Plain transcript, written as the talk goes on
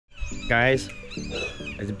Guys,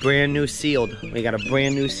 it's brand new sealed. We got a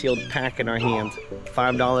brand new sealed pack in our hands.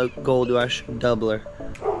 $5 Goldrush Doubler.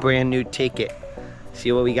 Brand new ticket.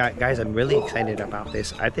 See what we got? Guys, I'm really excited about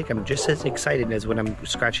this. I think I'm just as excited as when I'm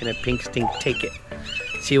scratching a pink stink ticket.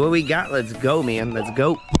 See what we got? Let's go, man. Let's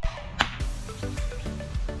go.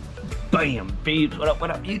 Bam, babes. What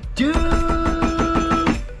up, you do?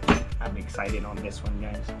 I'm excited on this one,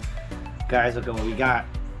 guys. Guys, look at what we got.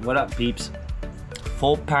 What up, peeps?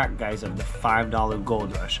 Full pack, guys, of the $5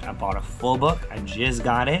 Goldrush. I bought a full book. I just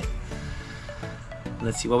got it.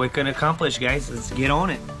 Let's see what we can accomplish, guys. Let's get on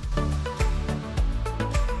it.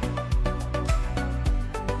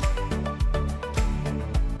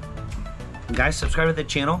 Guys, subscribe to the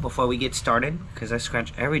channel before we get started, because I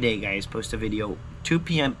scratch every day, guys. Post a video 2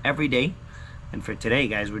 p.m. every day. And for today,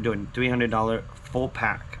 guys, we're doing $300 full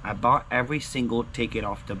pack. I bought every single ticket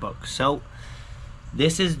off the book. So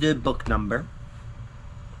this is the book number.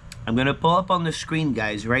 I'm gonna pull up on the screen,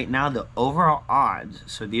 guys, right now the overall odds.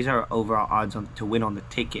 So these are overall odds to win on the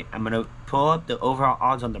ticket. I'm gonna pull up the overall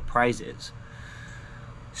odds on the prizes.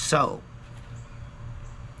 So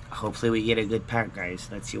hopefully we get a good pack, guys.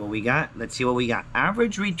 Let's see what we got. Let's see what we got.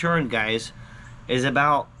 Average return, guys, is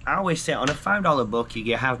about, I always say on a $5 book you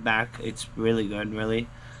get half back. It's really good, really.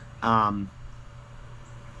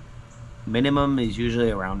 Minimum is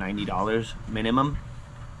usually around $90 minimum.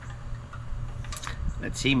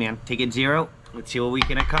 Let's see, man. Ticket 0. Let's see what we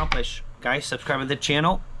can accomplish. Guys, subscribe to the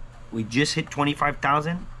channel. We just hit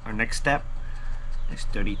 25,000. Our next step is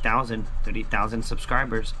 30,000. 30,000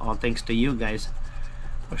 subscribers. All thanks to you, guys.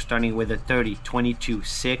 We're starting with a 30, 22,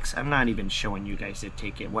 6. I'm not even showing you guys the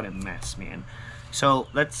ticket. What a mess, man. So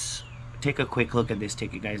let's take a quick look at this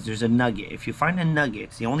ticket, guys. There's a nugget. If you find a nugget,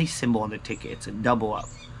 it's the only symbol on the ticket. It's a double up.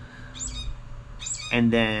 And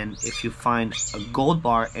then if you find a gold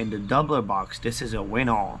bar in the doubler box, this is a win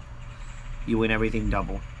all. You win everything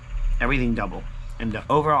double. Everything double. And the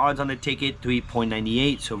overall odds on the ticket,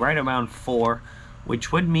 3.98. So right around 4, which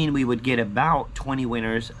would mean we would get about 20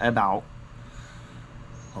 winners. About.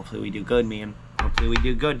 Hopefully we do good, man. Hopefully we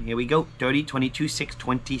do good. Here we go. 30, 22, 6,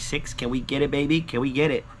 26. Can we get it, baby? Can we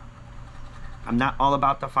get it? I'm not all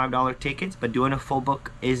about the $5 tickets, but doing a full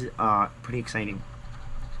book is pretty exciting.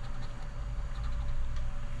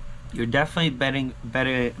 You're definitely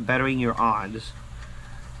bettering your odds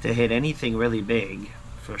to hit anything really big,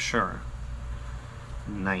 for sure.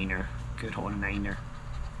 Niner. Good old niner.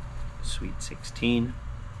 Sweet 16.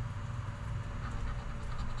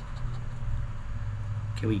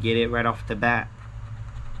 Can we get it right off the bat?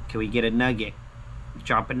 Can we get a nugget?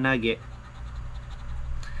 Drop a nugget.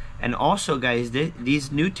 And also, guys, these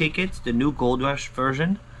new tickets, the new Gold Rush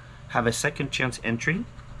version, have a second chance entry.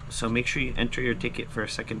 So make sure you enter your ticket for a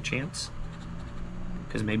second chance,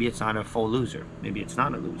 because maybe it's not a full loser. Maybe it's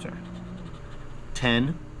not a loser.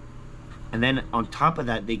 10. And then on top of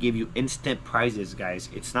that, they give you instant prizes, guys.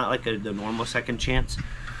 It's not like the normal second chance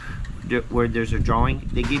where there's a drawing.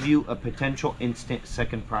 They give you a potential instant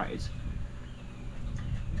second prize.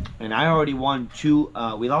 And I already won 2.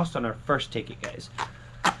 We lost on our first ticket, guys.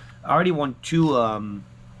 I already won 2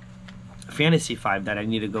 Fantasy 5 that I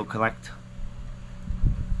need to go collect.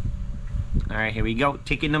 Alright, here we go.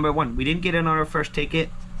 Ticket number 1. We didn't get in on our first ticket.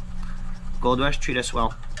 Gold Rush, treat us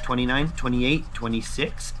well. 29, 28,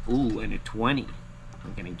 26. Ooh, and a 20.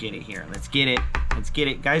 I'm gonna get it here. Let's get it. Let's get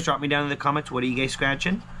it. Guys, drop me down in the comments. What are you guys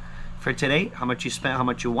scratching for today? How much you spent? How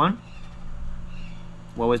much you won?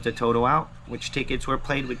 What was the total out? Which tickets were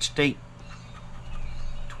played? Which state?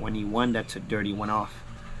 21. That's a dirty one off.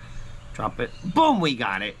 Drop it. Boom! We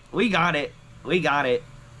got it. We got it. We got it.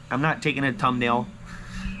 I'm not taking a thumbnail.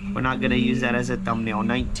 We're not gonna use that as a thumbnail.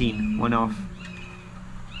 19, one off.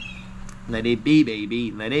 Let it be,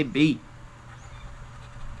 baby. Let it be.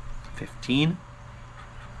 15.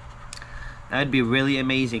 That'd be really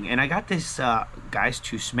amazing. And I got this, guys,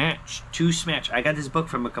 to smash. I got this book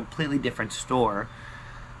from a completely different store.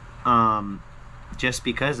 Just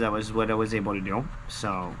because that was what I was able to do. So,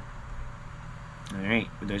 all right.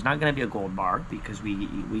 There's not gonna be a gold bar because we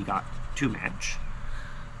got 2 match.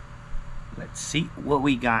 Let's see what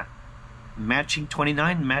we got. Matching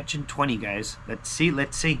 29, matching 20, guys. Let's see,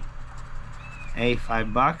 let's see. Hey,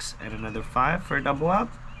 $5 and another 5 for a double up.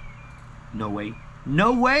 No way.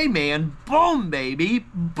 No way, man. Boom, baby.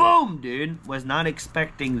 Boom, dude. Was not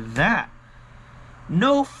expecting that.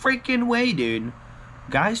 No freaking way, dude.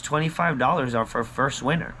 Guys, $25 are for first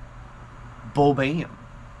winner. Bull bam.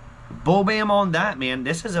 Bull bam on that, man.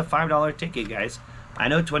 This is a $5 ticket, guys. I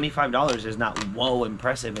know $25 is not whoa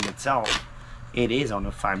impressive in itself. It is on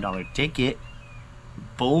a $5 ticket.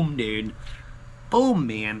 Boom, dude. Boom,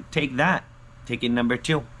 man. Take that. Ticket number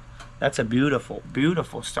 2. That's a beautiful,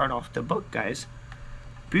 beautiful start off the book, guys.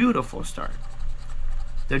 Beautiful start.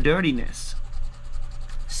 The dirtiness.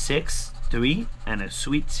 6, 3, and a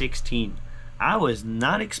sweet 16. I was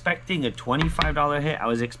not expecting a $25 hit. I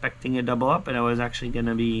was expecting a double up, and I was actually going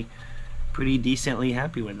to be pretty decently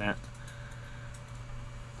happy with that.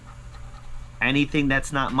 Anything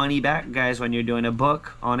that's not money back, guys, when you're doing a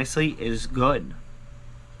book, honestly, is good.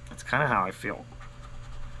 That's kind of how I feel.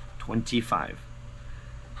 25.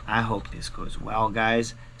 I hope this goes well,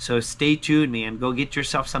 guys. So stay tuned, man. Go get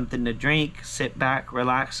yourself something to drink. Sit back,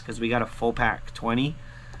 relax, because we got a full pack. 20.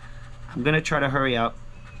 I'm going to try to hurry up.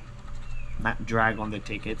 Not drag on the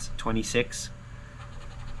tickets. 26.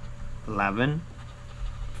 11.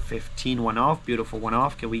 15, one off. Beautiful one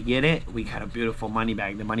off. Can we get it? We got a beautiful money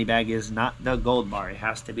bag. The money bag is not the gold bar. It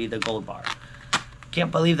has to be the gold bar.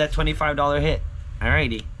 Can't believe that $25 hit.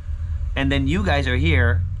 Alrighty. And then you guys are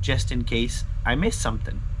here just in case I missed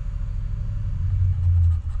something.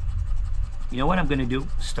 You know what I'm going to do?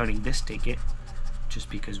 Starting this ticket, just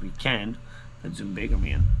because we can. Let's zoom bigger,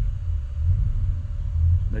 man.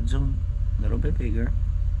 Let's zoom a little bit bigger.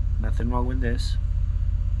 Nothing wrong with this.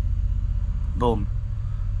 Boom.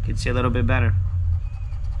 Can see a little bit better.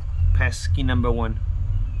 Pesky number 1.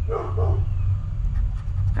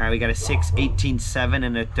 Alright, we got a 6, 18, 7,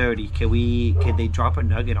 and a 30. Can they drop a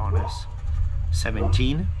nugget on us?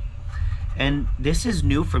 17. And this is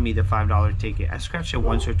new for me, the $5 ticket. I scratched it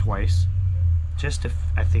once or twice. Just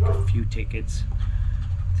I think a few tickets.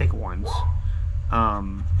 I think once.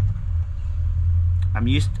 I've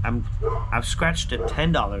scratched the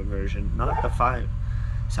 $10 version, not the 5.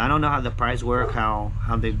 So I don't know how the prize work, how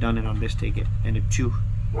they've done it on this ticket. And a 2.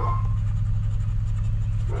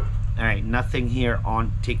 Alright, nothing here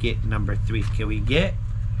on ticket number 3. Can we get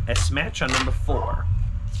a smash on number 4?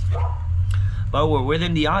 But we're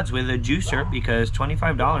within the odds with a juicer, because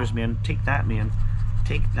 $25, man. Take that, man.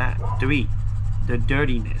 Take that. 3. The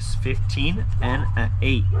dirtiness. 15 and an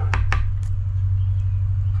 8.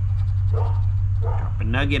 Drop a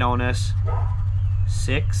nugget on us.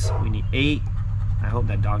 6. We need 8. I hope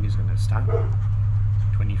that dog is gonna stop.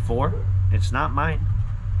 24. It's not mine.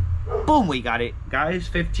 Boom, we got it, guys.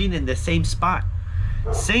 15 in the same spot.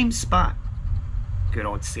 Same spot. Good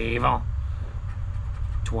old save-all.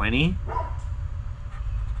 20.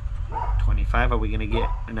 25. Are we gonna get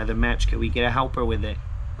another match? Can we get a helper with it?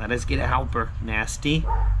 Let us get a helper. Nasty.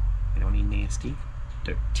 We don't need nasty.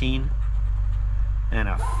 13. And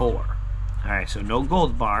a 4. Alright, so no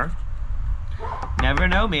gold bar. Never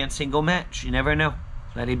know, man. Single match. You never know.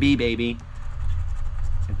 Let it be, baby.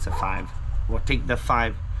 It's a 5. We'll take the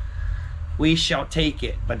 5. We shall take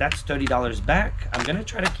it. But that's $30 back. I'm going to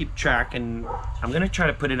try to keep track, and I'm going to try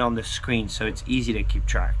to put it on the screen so it's easy to keep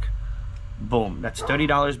track. Boom. That's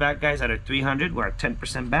 $30 back, guys, out of 300. We're at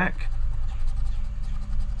 10% back.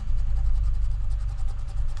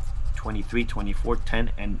 23, 24,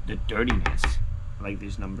 10, and the dirtiness. I like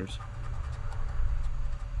these numbers.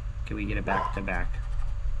 Can we get it back to back?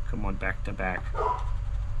 Come on, back to back.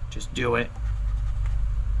 Just do it.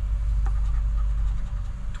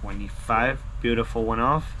 25. Beautiful one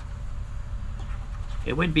off.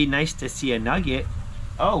 It would be nice to see a nugget.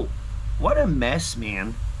 Oh, what a mess,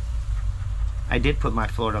 man. I did put my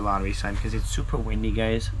Florida lottery sign because it's super windy,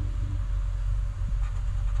 guys.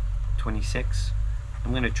 26. I'm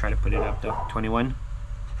going to try to put it up, though. 21.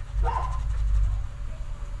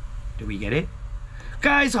 Did we get it?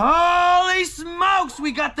 Guys, holy smokes,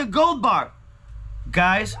 we got the gold bar.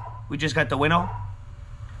 Guys, we just got the winner.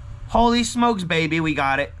 Holy smokes, baby, we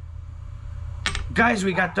got it. Guys,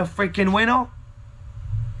 we got the freaking winner.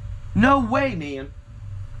 No way, man.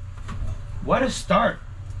 What a start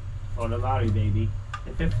on the lottery, baby.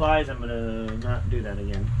 If it flies, I'm gonna not do that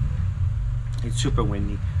again. It's super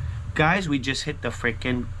windy. Guys, we just hit the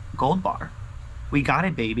freaking gold bar. We got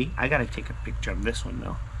it, baby. I gotta take a picture of this one,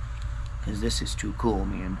 though, because this is too cool,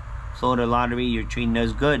 man. Florida lottery, you're treating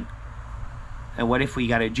us good. And what if we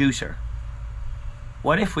got a juicer?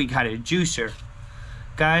 What if we got a juicer?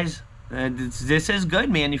 Guys, this is good,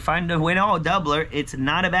 man. You find a winner doubler, it's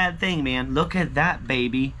not a bad thing, man. Look at that,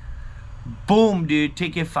 baby. Boom, dude.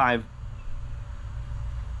 Ticket 5.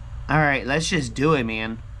 Alright, let's just do it,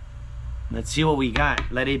 man. Let's see what we got.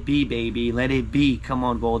 Let it be, baby. Let it be. Come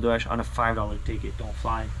on, Goldrush, on a $5 ticket. Don't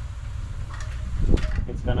fly.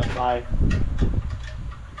 It's gonna fly.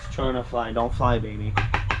 It's trying to fly. Don't fly, baby.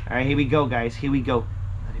 Alright, here we go, guys. Here we go.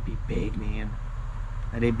 Let it be big, man.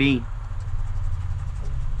 Let it be.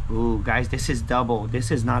 Ooh, guys, this is double.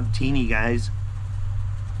 This is not teeny, guys.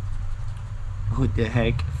 What the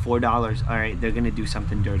heck? $4. Alright, they're gonna do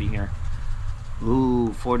something dirty here.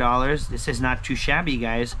 Ooh, $4. This is not too shabby,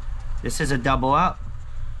 guys. This is a double up.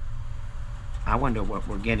 I wonder what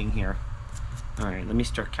we're getting here. All right, let me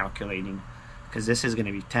start calculating, because this is going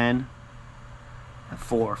to be 10,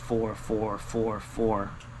 4, 4, 4, 4,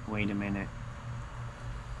 4. Wait a minute.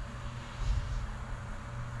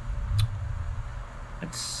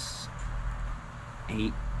 That's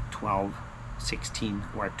 8, 12, 16.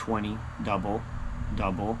 We're at 20. Double,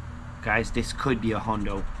 double. Guys, this could be a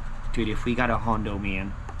hundo. Dude, if we got a hundo,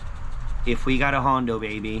 man. If we got a hundo,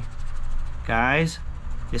 baby. Guys,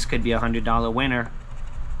 this could be a $100 winner.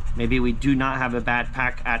 Maybe we do not have a bad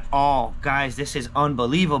pack at all. Guys, this is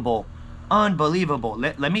unbelievable. Unbelievable.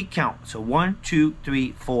 Let me count. So 1, 2,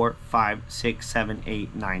 3, 4, 5, 6, 7,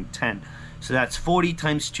 8, 9, 10. So that's 40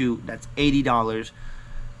 times 2. That's $80.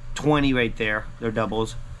 20 right there. They're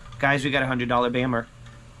doubles. Guys, we got a $100 bammer.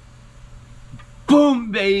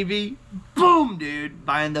 Boom, baby. Boom, dude.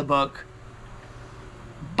 Buying the book.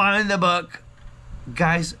 Buying the book.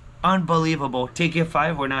 Guys, unbelievable. Ticket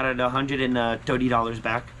 5. We're not at $130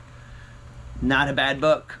 back. Not a bad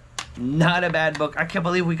book. Not a bad book. I can't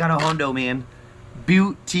believe we got a hundo, man.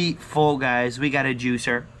 Beautiful, guys. We got a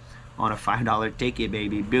juicer on a $5 ticket,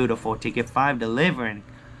 baby. Beautiful. Ticket 5 delivering.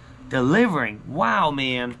 Delivering. Wow,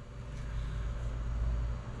 man.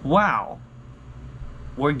 Wow.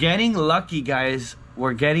 We're getting lucky, guys.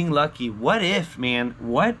 We're getting lucky. What if, man?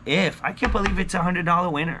 What if? I can't believe it's a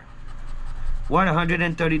 $100 winner. What,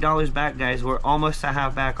 $130 back, guys. We're almost a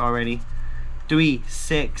half back already. 3,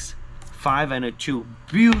 6, 5, and a 2.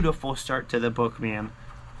 Beautiful start to the book, man.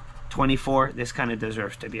 24. This kind of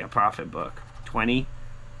deserves to be a profit book. 20.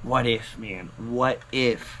 What if, man? What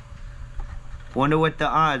if? Wonder what the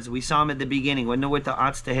odds. We saw him at the beginning. Wonder what the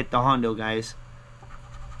odds to hit the hundo, guys.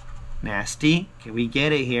 Nasty. Can we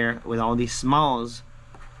get it here with all these smalls?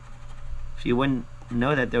 If you wouldn't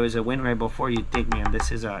know that there was a win right before, you'd think, man,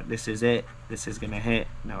 this is it. This is gonna hit.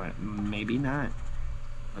 No, maybe not.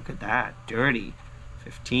 Look at that. Dirty.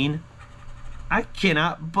 15. I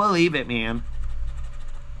cannot believe it, man.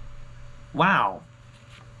 Wow.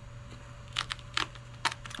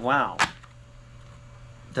 Wow.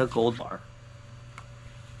 The gold bar.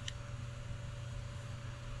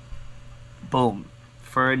 Boom.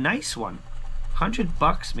 For a nice one.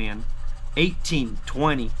 $100, man. 18,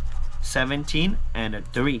 20, 17, and a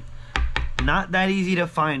 3. Not that easy to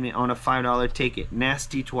find on a $5 ticket.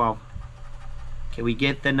 Nasty 12. Can we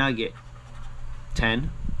get the nugget?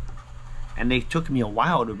 10. And they took me a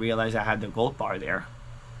while to realize I had the gold bar there.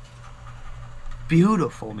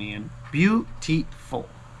 Beautiful, man. Beautiful.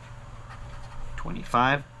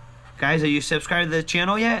 25. Guys, are you subscribed to the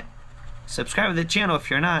channel yet? Subscribe to the channel if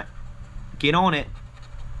you're not. Get on it.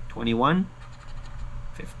 21.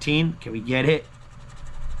 15. Can we get it?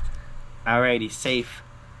 Alrighty, safe.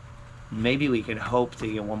 Maybe we can hope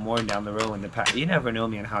to get one more down the road in the pack. You never know,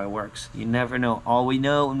 man, how it works. You never know. All we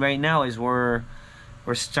know right now is we're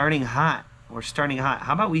starting hot. We're starting hot.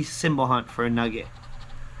 How about we symbol hunt for a nugget?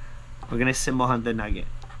 We're gonna symbol hunt the nugget.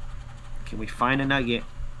 Can we find a nugget?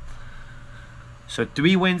 So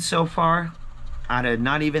 3 wins so far out of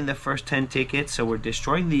not even the first 10 tickets. So we're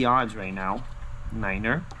destroying the odds right now.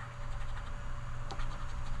 9er.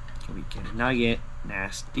 Can we get a nugget?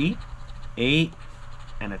 Nasty. 8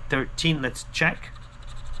 and a 13. Let's check.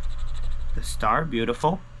 The star.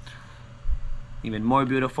 Beautiful. Even more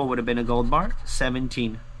beautiful would have been a gold bar.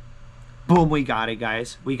 17. Boom, we got it,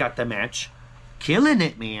 guys. We got the match. Killing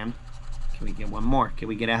it, man. Can we get one more? Can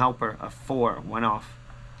we get a helper? A 4. 1 off.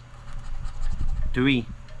 3.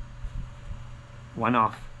 1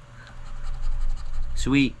 off.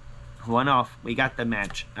 Sweet. 1 off. We got the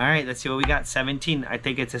match. Alright, let's see what we got. 17. I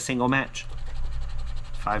think it's a single match.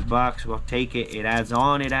 $5. We'll take it. It adds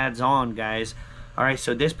on, guys. Alright,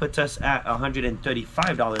 so this puts us at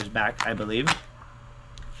 $135 back, I believe.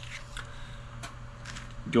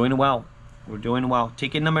 Doing well. We're doing well.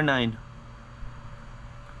 Ticket number 9.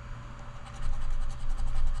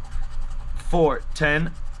 4,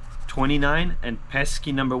 10, 29, and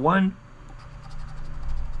pesky number 1.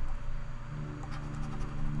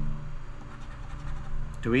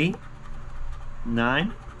 3,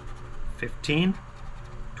 9, 15,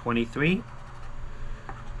 23.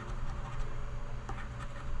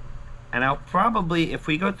 And I'll probably, if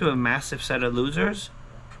we go through a massive set of losers,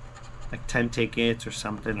 like 10 tickets or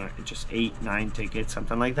something, or just 8, 9 tickets,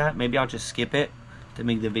 something like that, maybe I'll just skip it to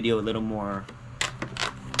make the video a little more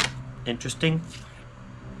interesting.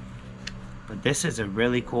 But this is a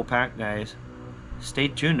really cool pack, guys. Stay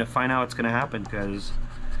tuned to find out what's gonna happen, because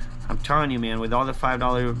I'm telling you, man, with all the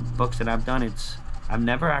 $5 books that I've done, I've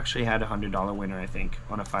never actually had a $100 winner, I think,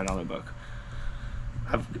 on a $5 book.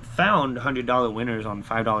 I've found $100 winners on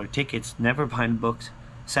 $5 tickets, never buying books.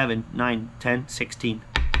 7, 9, 10, 16.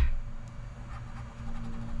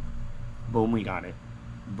 Boom, we got it.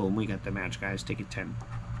 Boom, we got the match, guys. Ticket 10.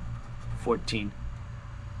 14.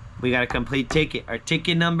 We got a complete ticket. Our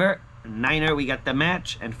ticket number, 9er, we got the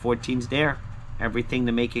match, and 14's there. Everything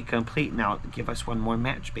to make it complete. Now, give us one more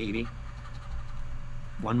match, baby.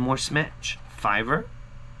 One more smatch. 5er.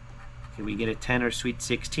 Can we get a 10 or sweet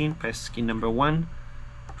 16? Pesky number 1.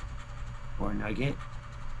 Or nugget.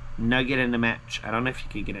 Nugget in the match. I don't know if you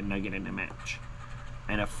could get a nugget in the match.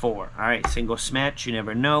 And a 4. Alright, single smatch. You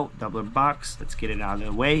never know. Doubler box. Let's get it out of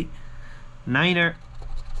the way. 9er.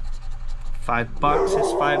 $5 is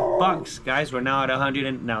 $5. Guys, we're now at 100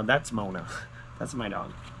 and now that's Mona. That's my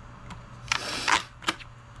dog.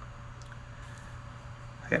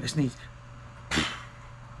 I gotta sneeze.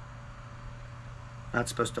 Not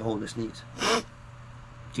supposed to hold the sneeze.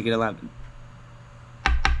 Ticket 11.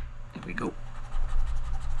 Here we go.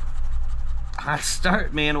 Hot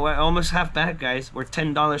start, man. We're almost half back, guys. We're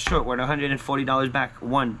 $10 short. We're at $140 back.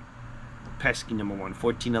 1. Pesky number 1.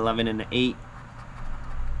 14, 11, and 8.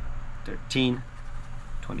 13.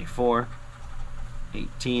 24.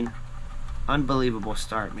 18. Unbelievable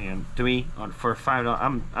start, man. 3 for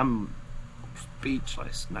 $5. I'm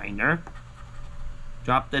speechless. 9er.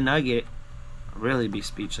 Drop the nugget. I'll really be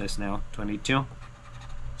speechless now. 22.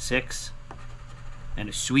 6. And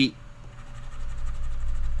a sweet.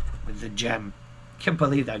 With the gem. Can't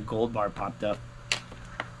believe that gold bar popped up.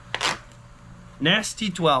 Nasty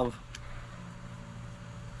 12.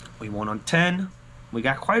 We won on 10. We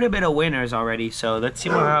got quite a bit of winners already, so let's see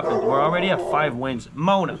what happens. We're already at 5 wins.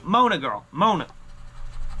 Mona girl, Mona.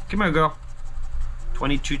 Come here, girl.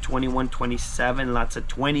 22, 21, 27. Lots of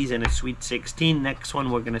 20s and a sweet 16. Next one,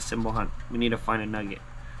 we're going to symbol hunt. We need to find a nugget.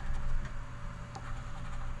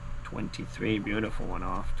 23, beautiful one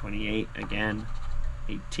off. 28 again.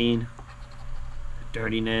 18.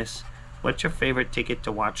 Dirtiness. What's your favorite ticket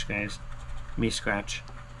to watch, guys? Me scratch.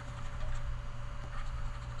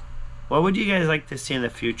 What would you guys like to see in the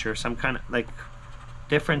future? Some kind of like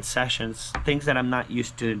different sessions, things that I'm not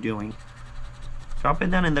used to doing. Drop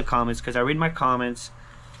it down in the comments because I read my comments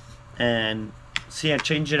and see I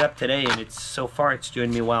changed it up today and it's so far it's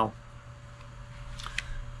doing me well.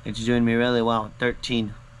 It's doing me really well.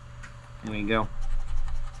 13. Here we go.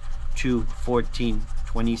 2, 14,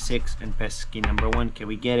 26, and pesky number 1. Can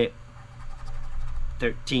we get it?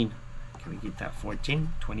 13. Can we get that? 14,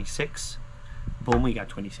 26. Boom, we got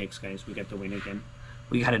 26, guys. We got the win again.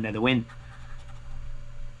 We got another win.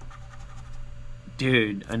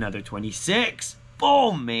 Dude, another 26.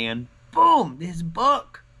 Boom, man. Boom. This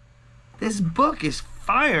book is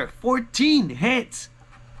fire. 14 hits.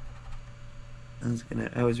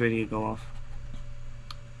 I was ready to go off.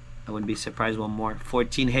 I wouldn't be surprised one more.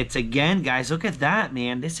 14 hits again, guys. Look at that,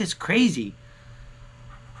 man. This is crazy.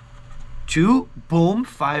 2, boom,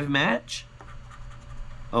 5 match.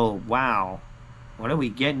 Oh, wow. What are we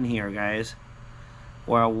getting here, guys?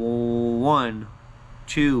 Well, 1,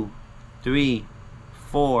 2, 3,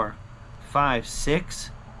 4, 5, 6.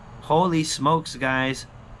 Holy smokes, guys.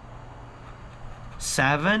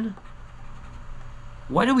 7.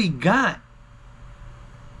 What do we got?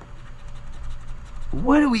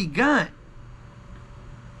 What do we got?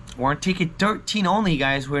 We're on ticket 13 only,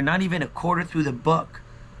 guys. We're not even a quarter through the book.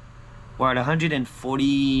 We're at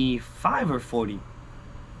 145 or 40.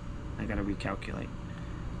 I gotta recalculate.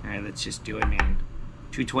 Alright, let's just do it, man.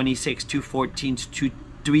 226, 2 14s, 2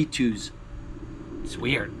 3 2s. It's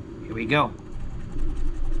weird. Here we go.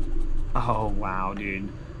 Oh, wow, dude.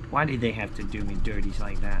 Why did they have to do me dirties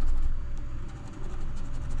like that?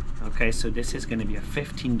 Okay, so this is going to be a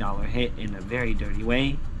 $15 hit in a very dirty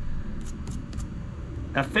way.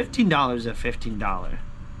 A $15 is a $15.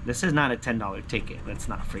 This is not a $10 ticket. Let's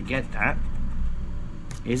not forget that.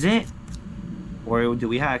 Is it? Or do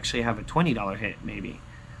we actually have a $20 hit, maybe?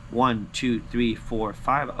 1, 2, 3, 4,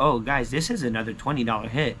 5. Oh, guys, this is another $20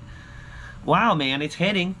 hit. Wow, man, it's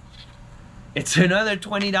hitting. It's another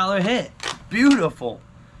 $20 hit. Beautiful.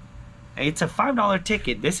 Hey, it's a $5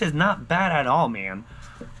 ticket. This is not bad at all, man.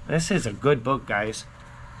 This is a good book, guys.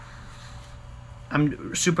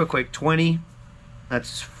 I'm super quick. 20.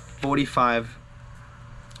 That's 45.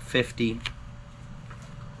 50.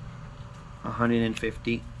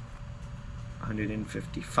 150.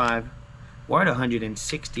 155. We're at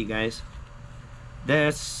 160, guys. We're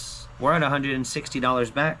at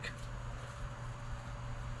 $160 back.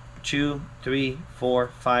 2, 3, 4,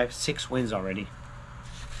 5, 6 wins already.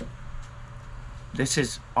 This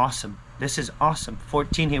is awesome. This is awesome.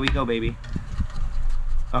 14, here we go, baby.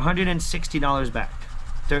 $160 back.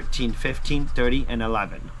 13, 15, 30, and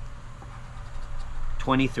 11.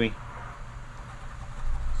 23.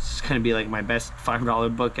 gonna be like my best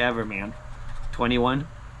 $5 book ever, man. 21.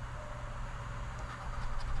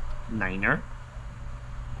 Niner.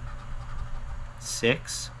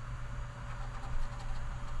 6.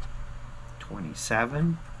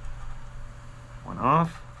 27. One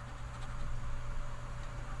off.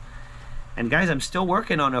 And guys, I'm still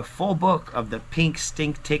working on a full book of the pink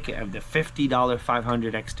stink ticket of the $50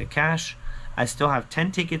 500 extra cash. I still have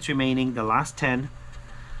 10 tickets remaining, the last 10.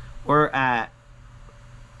 We're at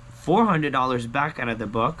 $400 back out of the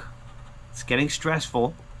book. It's getting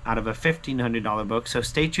stressful out of a $1,500 book, so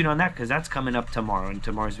stay tuned on that because that's coming up tomorrow in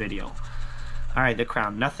tomorrow's video. All right, the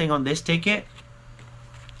crown. Nothing on this ticket.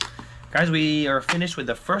 Guys, we are finished with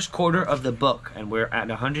the first quarter of the book, and we're at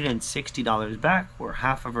 $160 back. We're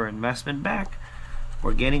half of our investment back.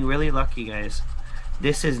 We're getting really lucky, guys.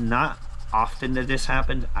 This is not often that this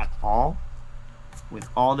happens at all. With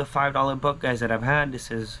all the $5 book, guys, that I've had,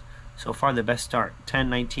 this is so far the best start. 10,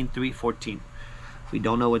 19, 3, 14. We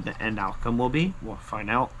don't know what the end outcome will be. We'll find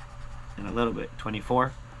out in a little bit.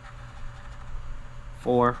 24.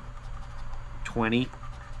 4. 20.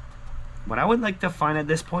 What I would like to find at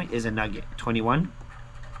this point is a nugget. 21,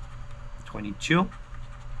 22,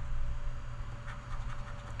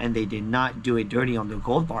 and they did not do it dirty on the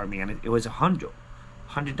gold bar, man. It was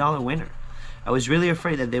 $100 winner. I was really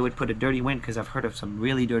afraid that they would put a dirty win because I've heard of some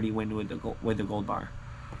really dirty win with the gold bar.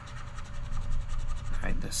 All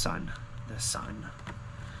right, the sun. We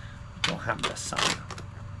don't have the sun.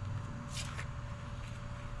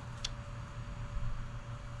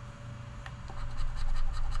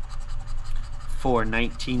 4,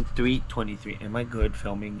 19, 3, 23. Am I good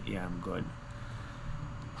filming? Yeah, I'm good.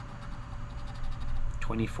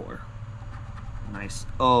 24. Nice.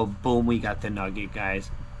 Oh, boom, we got the nugget, guys.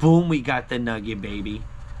 Boom, we got the nugget, baby.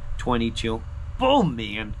 22. Boom,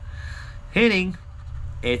 man. Hitting.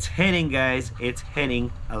 It's hitting, guys. It's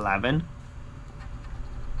hitting. 11.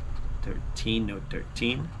 13. No,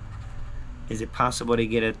 13. Is it possible to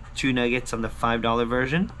get 2 nuggets on the $5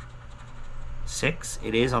 version? 6.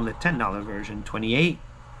 It is on the $10 version. 28.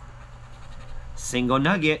 Single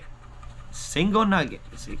nugget. Single nugget.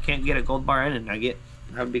 So you can't get a gold bar and a nugget.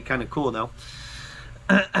 That would be kind of cool, though.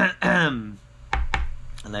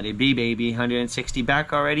 Let it be, baby. 160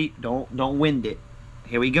 back already. Don't wind it.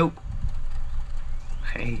 Here we go.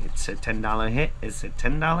 Hey, it's a $10 hit. It's a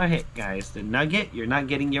 $10 hit, guys. The nugget, you're not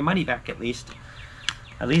getting your money back, at least.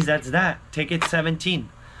 At least that's that. Ticket 17.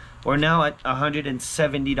 We're now at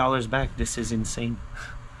 $170 back. This is insane.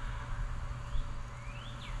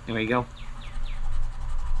 There we go.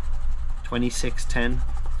 26, 10,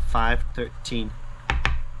 5, 13.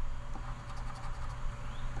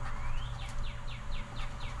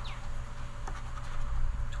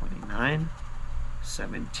 $29,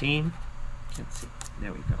 17. Let's see.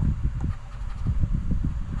 There we go.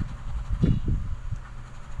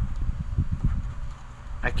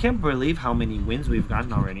 I can't believe how many wins we've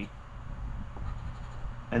gotten already.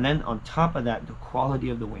 And then on top of that, the quality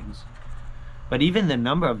of the wins. But even the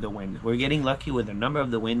number of the wins. We're getting lucky with the number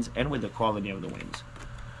of the wins and with the quality of the wins.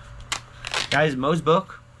 Guys, most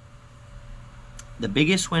book, the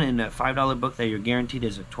biggest win in a $5 book that you're guaranteed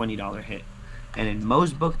is a $20 hit. And in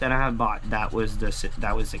most book that I have bought, that was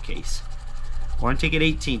the case. We're on ticket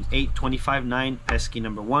 18. 8, 25, 9, pesky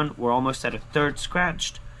number 1. We're almost at a third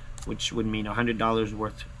scratched, which would mean $100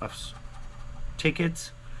 worth of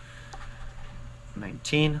tickets.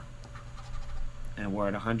 19, and we're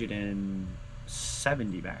at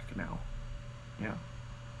 170 back now. Yeah.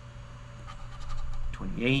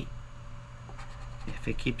 28. If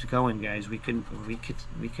it keeps going, guys, we could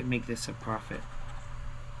make this a profit.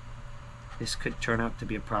 This could turn out to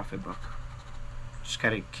be a profit book. Just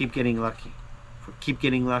gotta keep getting lucky. If we keep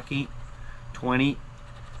getting lucky, 20.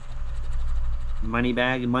 Money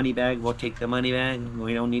bag, we'll take the money bag.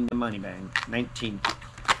 We don't need the money bag. 19.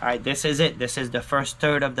 Alright, this is it. This is the first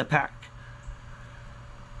third of the pack.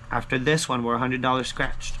 After this one, we're $100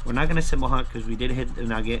 scratched. We're not going to symbol hunt because we did hit the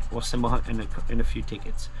nugget. We'll symbol hunt in a few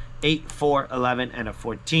tickets. 8, 4, 11, and a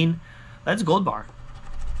 14. Let's gold bar.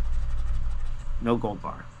 No gold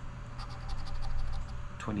bar.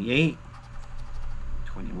 28.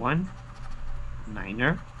 21.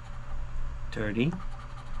 Niner. 30.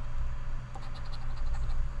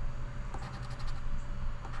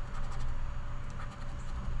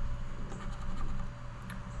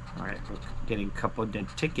 Alright, we're getting a couple of dead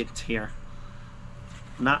tickets here.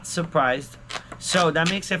 Not surprised. So that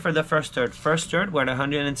makes it for the first third. First third, we're at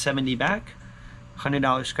 170 back.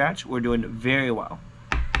 $100 scratch. We're doing very well.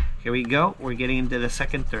 Here we go. We're getting into the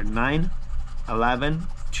second third. 9, 11,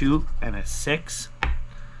 2, and a 6.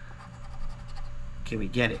 Can we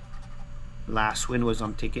get it? Last win was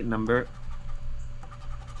on ticket number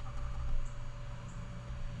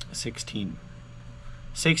 16.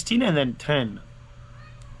 16 and then 10.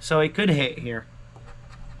 So it could hit here.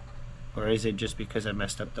 Or is it just because I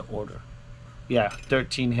messed up the order? Yeah,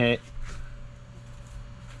 13 hit.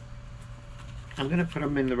 I'm going to put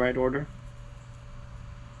them in the right order.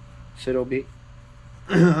 So it'll be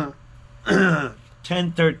 10,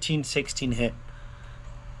 13, 16 hit.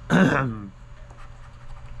 Pardon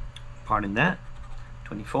that.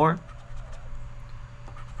 24.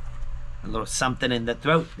 A little something in the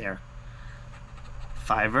throat there.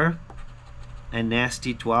 Fiver. And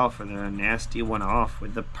nasty 12 for the nasty one off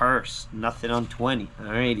with the purse. Nothing on 20.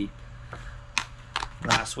 Alrighty.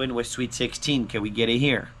 Last win was sweet 16. Can we get it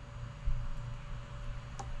here?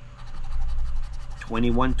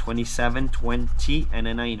 21, 27, 20, and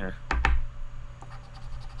a niner.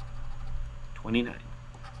 29.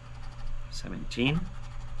 17.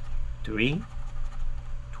 3.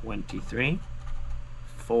 23.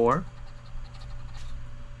 4.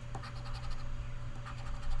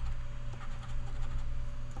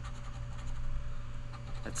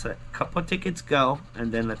 Let's let a couple tickets go,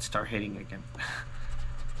 and then let's start hitting again.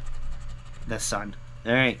 The sun.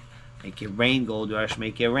 All right, make it rain, Gold Rush.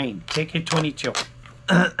 Make it rain. Ticket 22.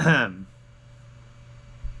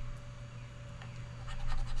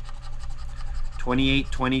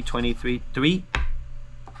 28, 20, 23, 3,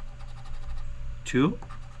 2.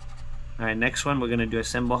 All right, next one we're gonna do a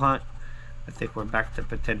symbol hunt. I think we're back to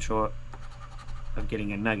potential of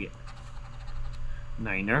getting a nugget.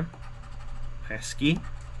 Niner. Pesky.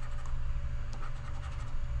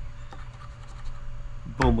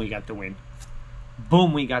 Boom, we got the win.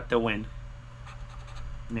 Boom, we got the win.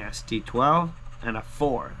 Nasty 12 and a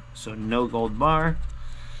 4. So no gold bar.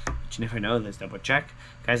 But you never know. Let's double check.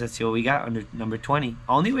 Guys, let's see what we got under number 20.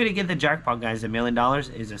 Only way to get the jackpot, guys, $1 million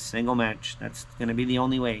is a single match. That's going to be the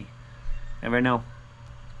only way. Never know.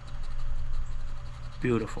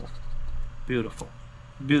 Beautiful. Beautiful.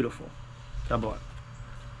 Beautiful. Double up.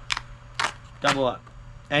 Double up.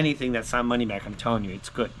 Anything that's not money back, I'm telling you, it's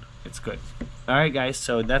good. It's good. Alright, guys,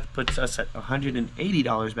 so that puts us at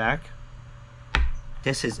 $180 back.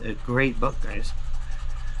 This is a great book, guys.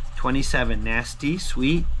 27, nasty,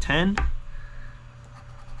 sweet, 10.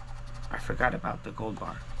 I forgot about the gold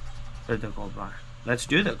bar. Or the gold bar. Let's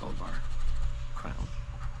do the gold bar. Crown.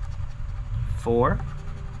 4.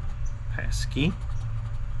 Pesky.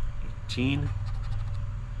 18.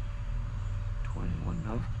 21,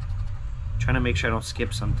 no. Trying to make sure I don't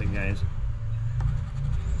skip something, guys.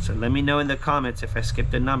 So let me know in the comments if I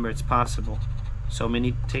skipped a number. It's possible. So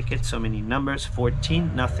many tickets, so many numbers.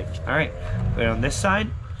 14, nothing. All right, put it on this side.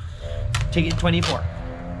 Ticket 24.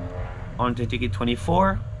 On to ticket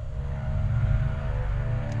 24.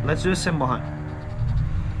 Let's do a symbol hunt.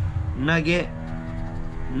 Nugget.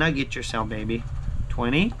 Nugget yourself, baby.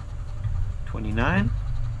 20, 29,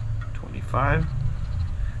 25.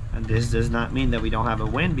 And this does not mean that we don't have a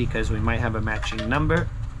win because we might have a matching number.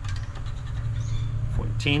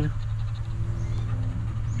 14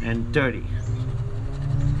 and 30.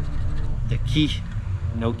 The key.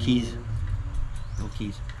 No keys. No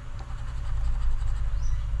keys.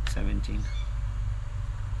 17.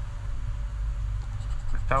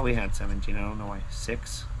 I thought we had 17. I don't know why.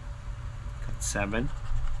 6. Got 7.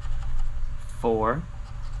 4.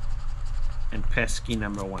 And pesky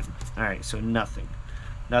number 1. Alright, so nothing.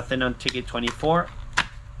 Nothing on ticket 24.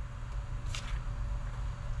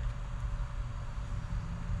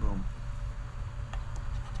 Boom.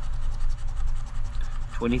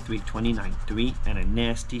 23, 29, 3, and a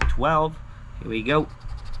nasty 12. Here we go.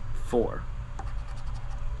 4.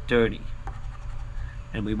 30.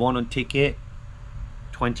 And we won on ticket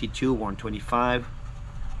 22 or on 25.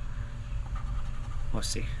 We'll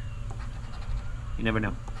see. You never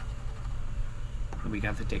know. We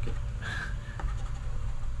got the ticket.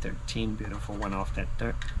 13, beautiful one off that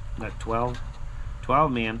 12.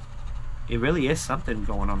 12, man. It really is something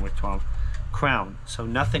going on with 12. Crown. So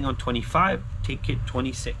nothing on 25. Ticket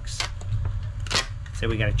 26. Say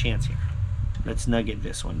we got a chance here. Let's nugget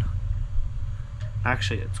this one.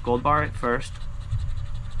 Actually, it's gold bar at first.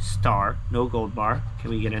 Star. No gold bar. Can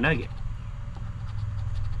we get a nugget?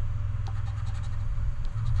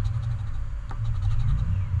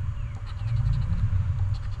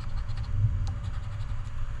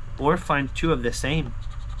 Or find 2 of the same.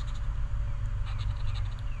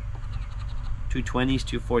 2 20s,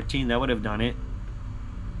 2 14. That would have done it.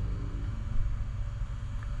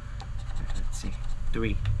 Let's see.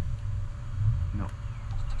 3. No.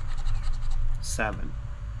 7.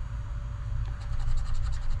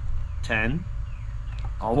 10.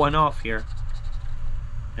 All one off here.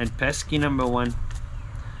 and pesky number 1.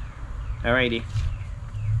 Alrighty.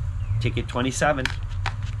 Ticket 27. I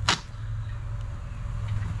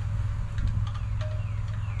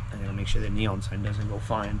gotta make sure the neon sign doesn't go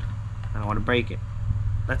flying. I don't want to break it.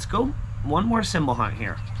 Let's go one more symbol hunt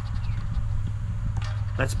here.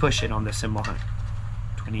 Let's push it on the symbol hunt.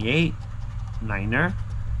 28. Niner.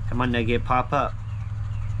 Come on, Nugget, pop up.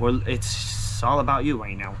 It's all about you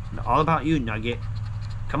right now. All about you, Nugget.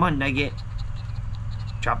 Come on, Nugget.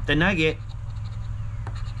 Drop the Nugget.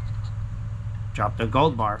 Drop the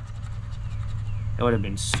gold bar. It would have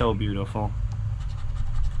been so beautiful.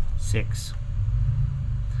 6.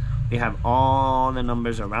 We have all the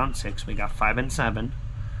numbers around 6. We got 5 and 7.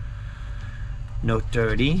 No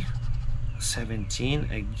 30.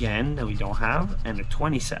 17 again that we don't have. And a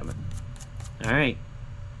 27. Alright.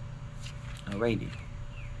 Alrighty.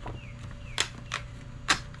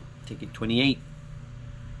 Ticket 28.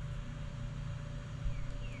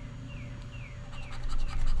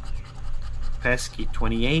 Pesky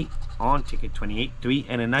 28 on ticket 28. 3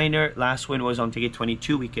 and a 9er. Last win was on ticket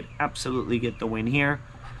 22. We could absolutely get the win here.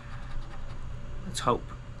 Let's hope.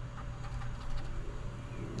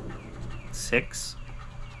 6.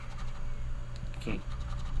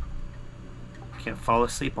 Can't fall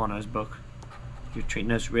asleep on us, book. You're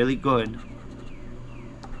treating us really good.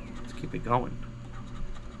 Let's keep it going.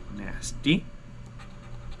 Nasty.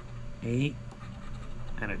 8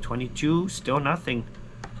 and a 22. Still nothing.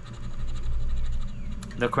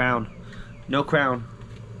 The crown. No crown.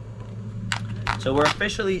 So we're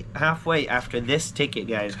officially halfway after this ticket,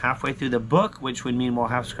 guys. Halfway through the book, which would mean we'll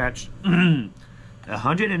have scratched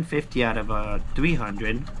 150 out of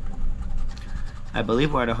 300. I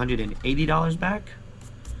believe we're at $180 back.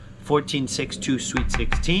 1462 Sweet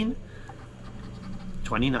 16.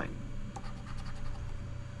 29.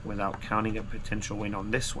 Without counting a potential win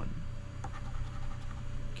on this one.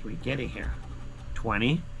 Can we get it here?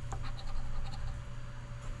 20.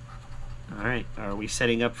 Alright, are we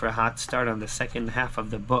setting up for a hot start on the second half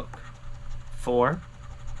of the book? 4.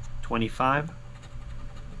 25.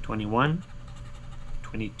 21.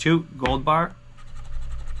 22. Gold bar.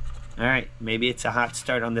 Alright, maybe it's a hot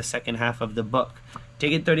start on the second half of the book.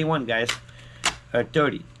 Ticket 31, guys. Or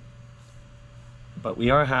 30. But we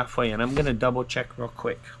are halfway, and I'm going to double check real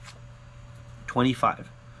quick. 25.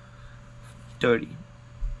 30.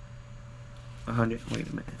 100. Wait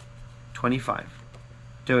a minute. 25.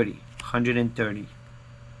 30. 130.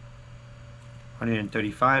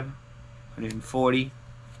 135. 140.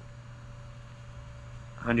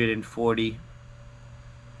 140.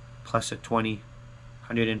 Plus a 20.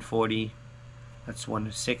 140. That's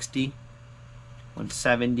 160.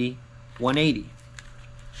 170. 180.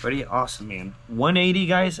 Pretty awesome, man. 180,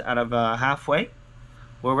 guys, out of halfway.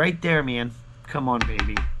 We're right there, man. Come on,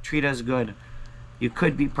 baby. Treat us good. You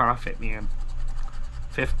could be profit, man.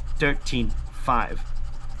 13, 5,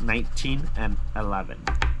 19, and 11.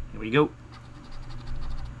 Here we go.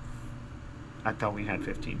 I thought we had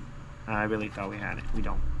 15. I really thought we had it. We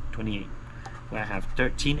don't. 28. We have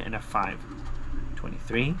 13 and a 5.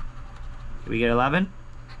 23. Can we get 11?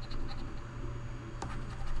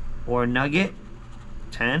 Or nugget?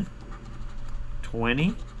 10.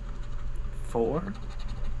 20. 4.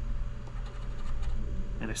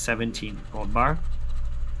 And a 17. Gold bar.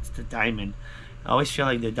 It's the diamond. I always feel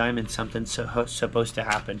like the diamond's something supposed to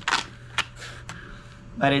happen.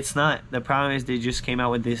 But it's not. The problem is they just came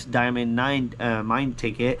out with this diamond 9 mine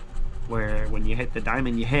ticket where when you hit the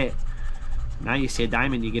diamond, you hit. Now you see a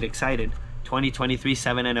diamond, you get excited. 20, 23,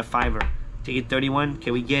 7, and a 5er. Ticket 31,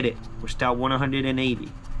 can we get it? We're still at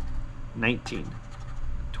 180. 19.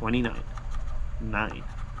 29. 9.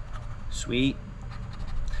 Sweet.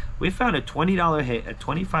 We found a $20 hit, a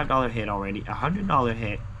 $25 hit already, a $100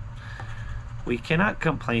 hit. We cannot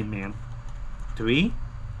complain, man. 3.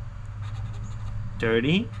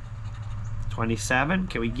 30. 27.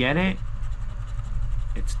 Can we get it?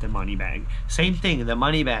 It's the money bag. Same thing, the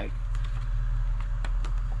money bag.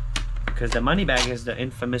 Because the money bag is the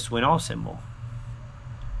infamous win all symbol.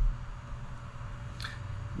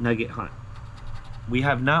 Nugget hunt. We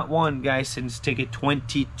have not won, guys, since ticket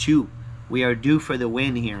 22. We are due for the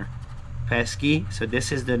win here. Pesky. So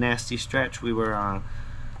this is the nasty stretch we were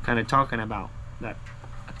kind of talking about. That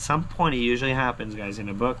at some point it usually happens, guys, in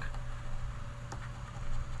a book.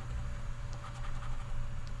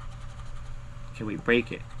 Can we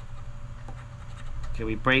break it? Can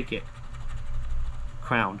we break it?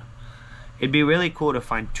 Crown. It'd be really cool to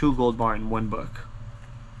find 2 gold bar in one book.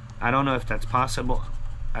 I don't know if that's possible.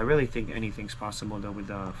 I really think anything's possible though with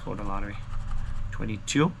the Florida Lottery.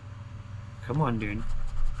 22. Come on, dude.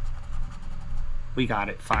 We got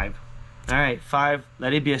it. 5. All right, 5.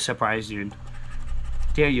 Let it be a surprise, dude.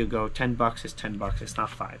 There you go. $10 is $10. It's not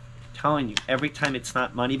 5. I'm telling you, every time it's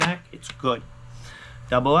not money back, it's good.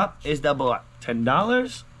 Double up is double up.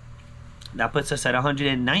 $10. That puts us at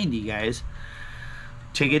 190, guys.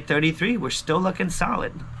 Ticket 33. We're still looking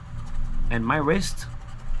solid. And my wrist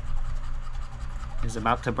is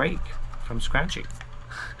about to break from scratching.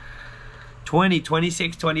 20,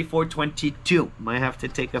 26, 24, 22. Might have to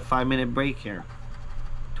take a 5-minute break here.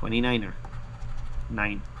 29er.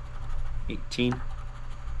 9. 18.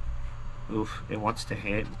 Oof, it wants to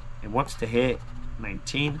hit. It wants to hit.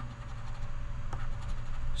 19.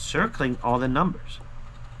 Circling all the numbers.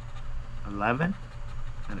 11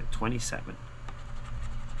 and a 27.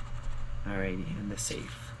 Alrighty, in the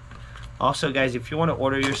safe. Also, guys, if you want to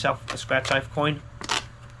order yourself a Scratch Life coin,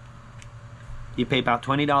 you pay about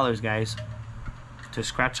 $20, guys, to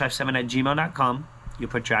scratchlife7@gmail.com. You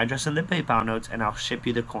put your address in the PayPal notes, and I'll ship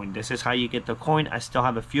you the coin. This is how you get the coin. I still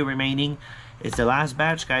have a few remaining. It's the last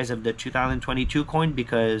batch, guys, of the 2022 coin,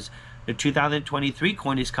 because the 2023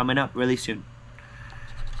 coin is coming up really soon.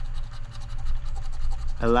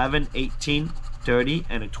 11, 18, 30,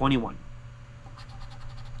 and a 21.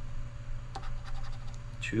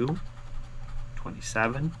 2,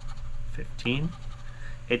 27, 15.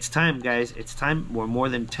 It's time, guys. It's time. We're more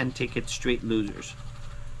than 10 tickets straight losers.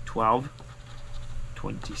 12,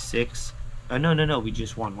 26. No. We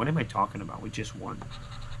just won. What am I talking about? We just won.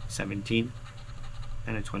 17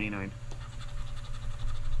 and a 29.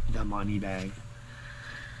 The money bag.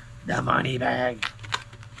 The money bag.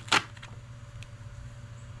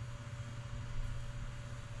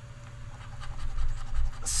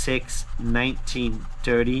 6, 19,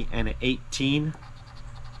 30, and an 18.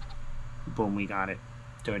 Boom, we got it.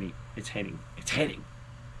 30. It's hitting. It's hitting.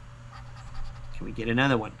 Can we get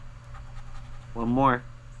another one? One more.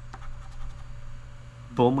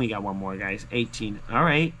 Boom, we got one more, guys. 18. All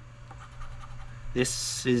right.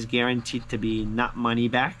 This is guaranteed to be not money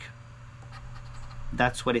back.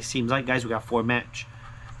 That's what it seems like, guys. We got 4 match.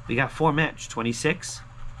 We got 4 match. 26,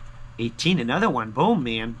 18, another one. Boom,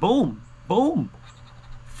 man. Boom. Boom.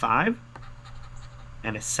 5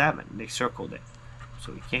 and a 7. They circled it,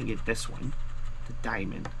 so we can't get this one. The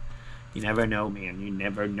diamond. You never know, man. You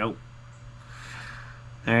never know.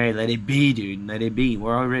 All right, let it be, dude. Let it be.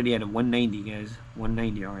 We're already at a 190, guys.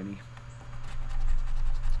 190 already.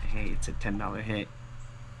 Hey, it's a $10 hit.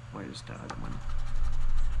 Where's the other one?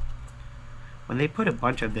 When they put a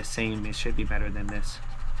bunch of the same, it should be better than this.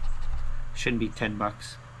 Shouldn't be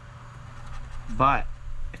 $10, but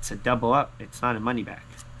it's a double up. It's not a money back.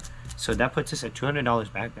 So that puts us at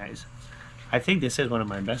 $200 back, guys. I think this is one of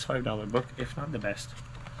my best $5 book, if not the best.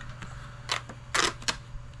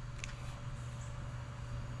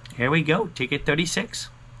 Here we go, ticket 36.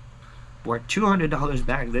 We're $200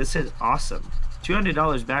 back. This is awesome.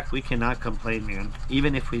 $200 back, we cannot complain, man.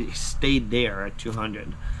 Even if we stayed there at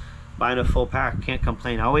 200. Buying a full pack, can't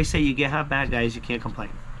complain. I always say you get half back, guys, you can't complain.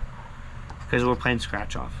 Because we're playing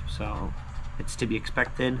scratch off, so it's to be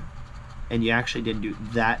expected. And you actually didn't do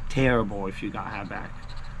that terrible if you got half back.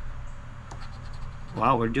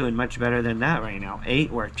 Wow, we're doing much better than that right now.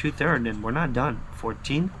 8, we're at 2/3, and we're not done.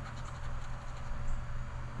 14.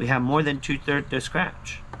 We have more than 2/3 to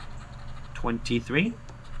scratch. 23.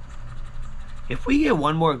 If we get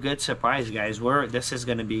one more good surprise, guys, we're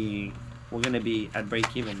gonna be at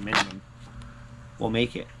break even minimum. We'll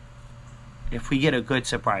make it. If we get a good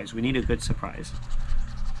surprise, we need a good surprise.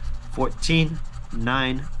 14,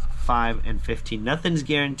 9, 5, and 15. Nothing's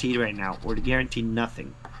guaranteed right now. We're guaranteed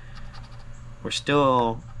nothing. We're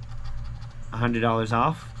still $100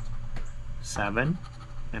 off. 7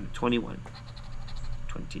 and a 21.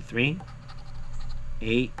 23.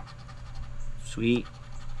 8. Sweet.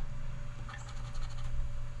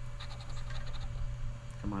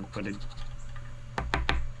 Come on, put it.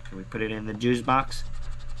 Can we put it in the juice box?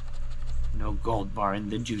 No gold bar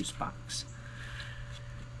in the juice box.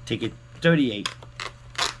 Ticket 38.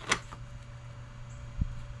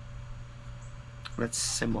 Let's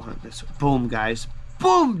symbol hunt this. Boom, guys.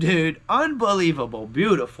 Boom, dude. Unbelievable.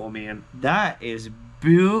 Beautiful, man. That is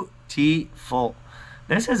beautiful.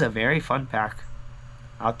 This is a very fun pack.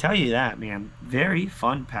 I'll tell you that, man. Very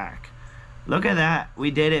fun pack. Look at that.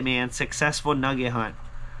 We did it, man. Successful nugget hunt.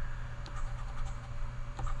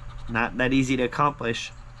 Not that easy to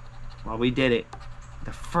accomplish. Well, we did it.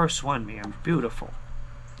 The first one, man. Beautiful.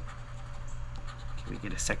 Can we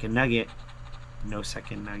get a second nugget? No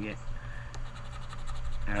second nugget.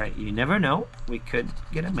 Alright, you never know. We could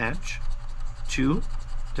get a match. 2,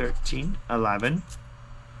 13, 11,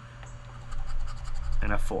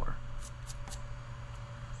 and a 4.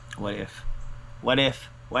 What if? What if?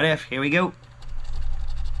 What if? Here we go.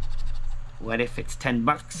 What if it's 10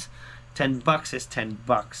 bucks? 10 bucks is 10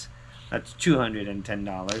 bucks. That's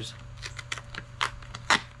 $210.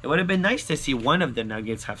 It would have been nice to see one of the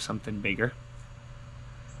nuggets have something bigger.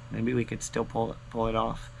 Maybe we could still pull it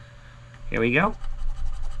off. Here we go.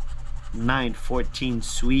 9, 14,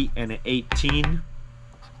 sweet, and an 18.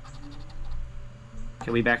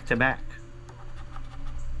 Can we back to back?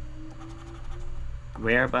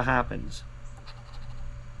 Rare but happens.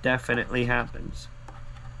 Definitely happens.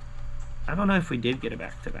 I don't know if we did get a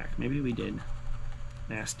back to back. Maybe we did.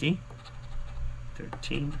 Nasty.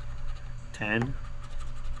 13. 10.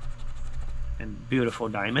 And beautiful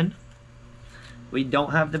diamond. We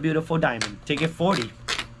don't have the beautiful diamond. Ticket 40.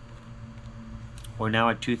 We're now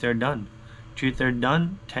at 2/3 done. 2/3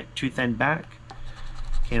 done. 2/10 back.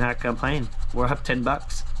 Cannot complain. We're up 10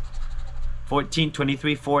 bucks. 14,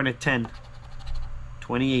 23, 4, and a 10.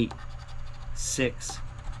 28, 6,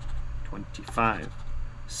 25,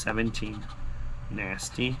 17.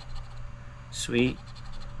 Nasty. Sweet.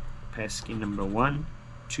 Pesky number 1,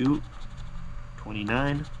 2,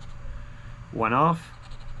 29. One off.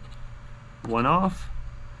 One off.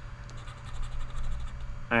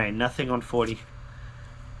 Alright, nothing on 40.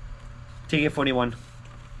 Ticket 41.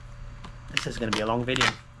 This is going to be a long video.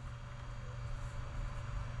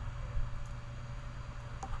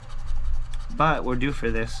 But we're due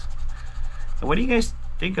for this. And what do you guys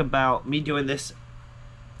think about me doing this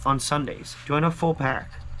on Sundays? Doing a full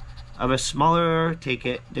pack of a smaller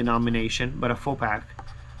ticket denomination, but a full pack.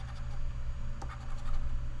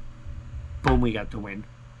 Boom, we got the win.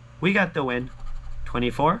 We got the win.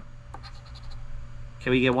 24.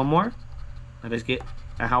 Can we get one more? Let us get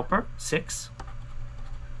a helper. 6.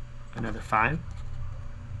 Another 5.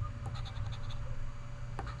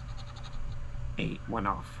 8. One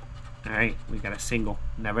off. Alright, we got a single.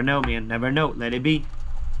 Never know, man. Never know. Let it be.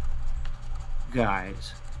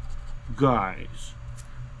 Guys. Guys.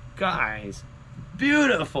 Guys.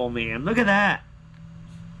 Beautiful, man. Look at that.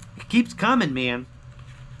 It keeps coming, man.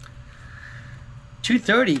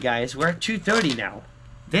 230, guys. We're at 230 now.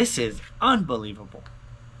 This is unbelievable.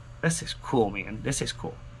 This is cool, man. This is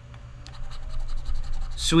cool.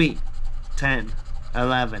 Sweet. 10,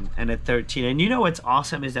 11, and a 13. And you know what's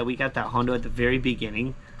awesome is that we got that Hondo at the very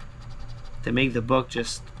beginning to make the book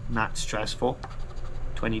just not stressful.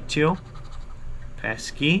 22.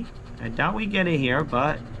 Pesky. I doubt we get it here,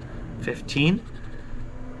 but 15.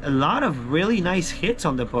 A lot of really nice hits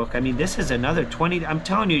on the book. I mean, this is another 20. I'm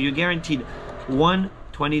telling you, you're guaranteed one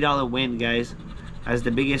 $20 win, guys, as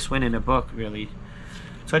the biggest win in a book, really.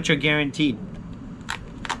 So that's your guaranteed.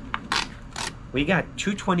 We got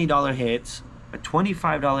two $20 hits, a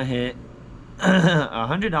 $25 hit, a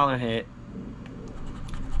 $100 hit,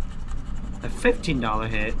 a $15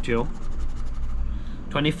 hit too.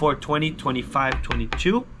 24, 20, 25,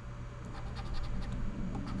 22.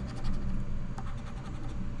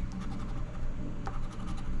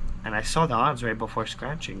 And I saw the odds right before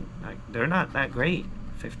scratching. Like, they're not that great.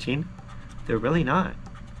 15. They're really not.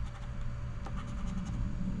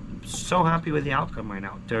 I'm so happy with the outcome right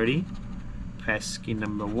now. 30. Pesky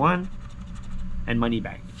number 1. And money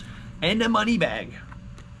bag. And a money bag.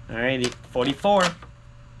 Alrighty. 44.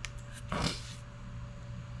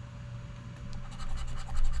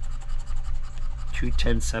 2,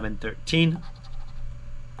 10, 7, 13.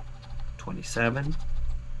 27.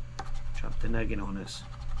 Drop the nugget on us.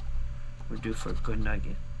 We're due for a good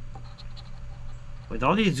nugget. With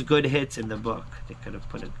all these good hits in the book, they could have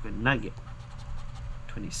put a good nugget.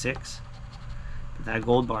 26. But that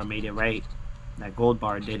gold bar made it right. That gold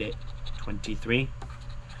bar did it. 23.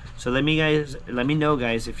 So let me know,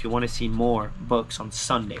 guys, if you want to see more books on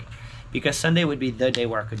Sunday, because Sunday would be the day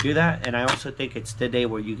where I could do that, and I also think it's the day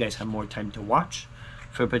where you guys have more time to watch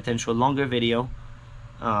for a potential longer video.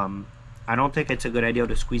 I don't think it's a good idea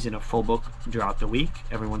to squeeze in a full book throughout the week.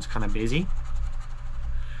 Everyone's kind of busy.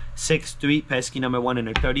 6, 3, pesky number 1, and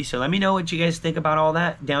a 30. So let me know what you guys think about all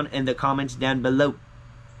that down in the comments down below.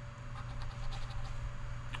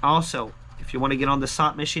 Also, if you want to get on the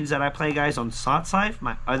slot machines that I play, guys, on Slots Life,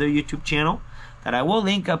 my other YouTube channel that I will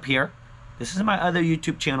link up here. This is my other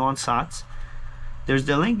YouTube channel on Slots. There's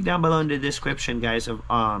the link down below in the description, guys, of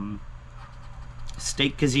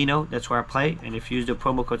Stake Casino. That's where I play. And if you use the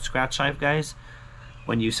promo code ScratchLife, guys,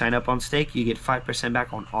 when you sign up on Stake, you get 5%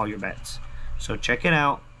 back on all your bets. So check it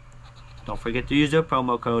out. Don't forget to use the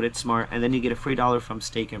promo code. It's smart. And then you get a free $1 from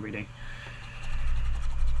Stake every day.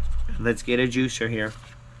 Let's get a juicer here.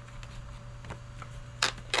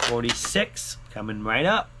 46 coming right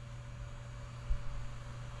up.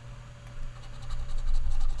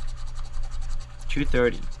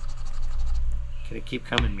 $230. Gonna keep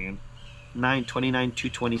coming, man. 9, 29,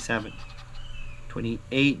 227.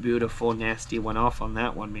 28, beautiful, nasty. Went off on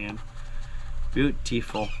that one, man.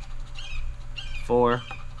 Beautiful. 4.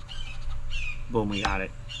 Boom, we got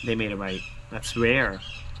it. They made it right. That's rare.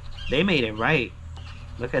 They made it right.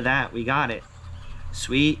 Look at that. We got it.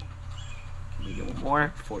 Sweet. Can we get one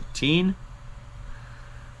more? 14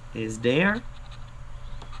 is there.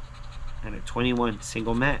 And a 21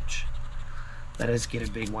 single match. Let us get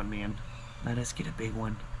a big one, man. Let us get a big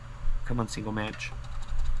one. Come on, single match.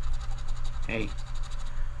 Hey.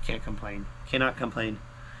 Can't complain. Cannot complain.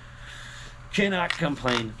 Cannot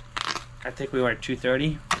complain. I think we were at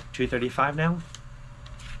 230. 235 now.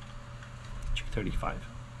 235.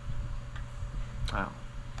 Wow.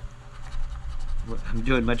 I'm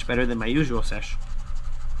doing much better than my usual sesh.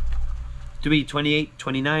 3, 28,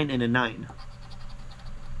 29, and a 9.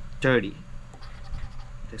 30.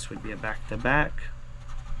 This would be a back-to-back.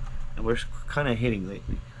 And we're kind of hitting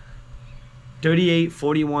lately. 38,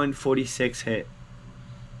 41, 46 hit.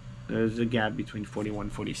 There's a gap between 41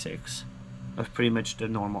 and 46. That's pretty much the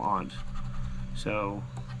normal odds. So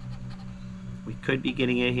we could be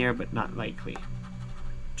getting it here, but not likely.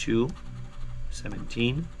 2,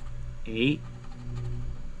 17, 8.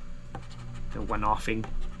 They're one-offing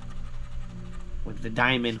with the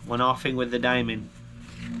diamond. One-offing with the diamond.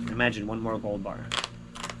 Imagine one more gold bar.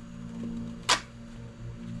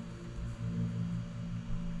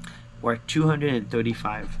 We're at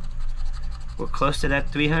 235. We're close to that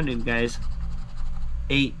 300, guys.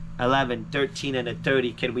 8, 11, 13, and a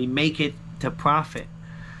 30. Can we make it to profit?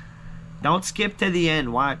 Don't skip to the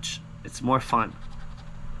end. Watch. It's more fun.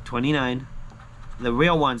 29. The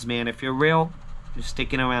real ones, man. If you're real, you're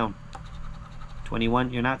sticking around.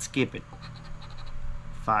 21. You're not skipping.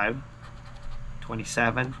 5.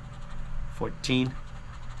 27. 14.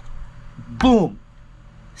 Boom.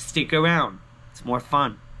 Stick around. It's more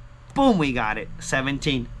fun. Boom, we got it.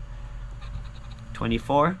 17.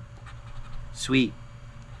 24. Sweet.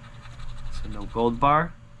 So no gold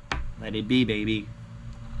bar. Let it be, baby.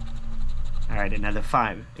 Alright, another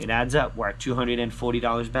 5. It adds up. We're at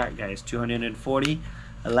 $240 back, guys. 240.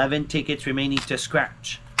 11 tickets remaining to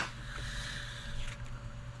scratch.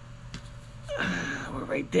 We're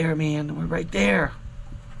right there, man. We're right there.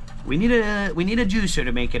 We need a juicer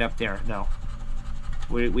to make it up there, though.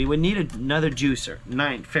 We would need another juicer.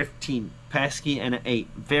 9, 15, pesky, and an 8.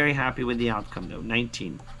 Very happy with the outcome, though.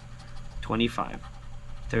 19, 25,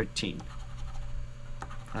 13.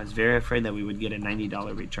 I was very afraid that we would get a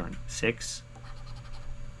 $90 return. 6.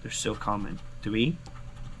 They're so common. 3,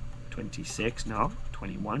 26, no.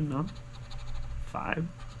 21, no. 5.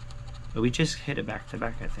 But we just hit a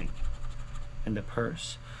back-to-back, I think. And the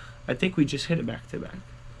purse. I think we just hit a back-to-back.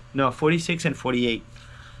 No, 46 and 48.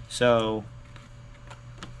 So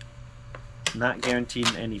not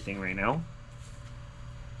guaranteed anything right now.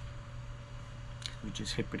 We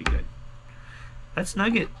just hit pretty good. Let's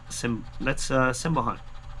symbol hunt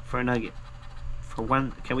for a nugget. For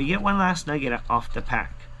one, can we get one last nugget off the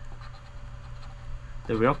pack?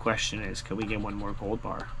 The real question is, can we get one more gold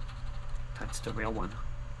bar? That's the real one.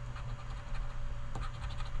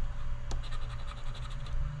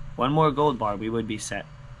 One more gold bar, we would be set.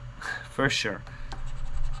 For sure.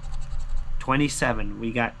 27,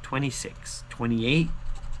 we got 26, 28,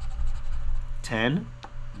 10,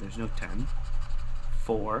 there's no 10,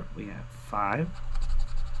 4, we have 5,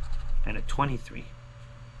 and a 23.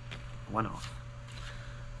 One off.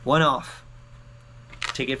 One off.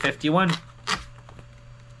 Ticket 51.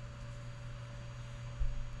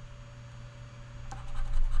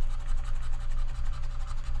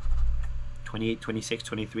 $28, 26,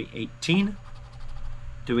 23, 18,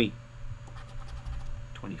 3,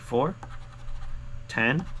 24,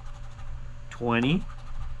 10, 20,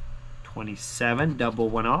 27, double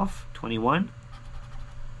one off, 21.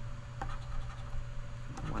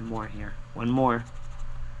 One more here. One more.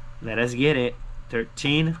 Let us get it.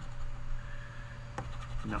 13.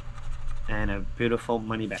 No. And a beautiful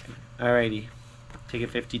money back. Alrighty. Ticket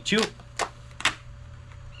 52.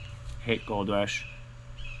 Hit Goldrush.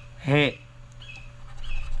 Hit.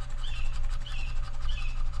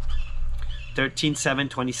 13, 7,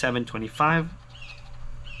 27, 25.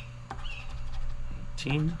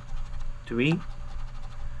 18, 3,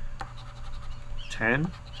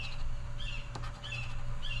 10,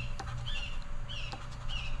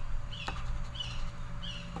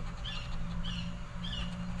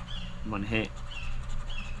 1 hit.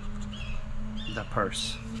 The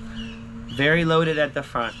purse. Very loaded at the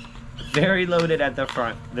front. Very loaded at the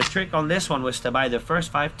front. The trick on this one was to buy the first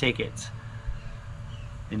 5 tickets,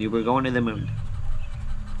 and you were going to the moon.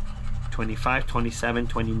 25, 27,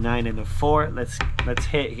 29, and a 4. Let's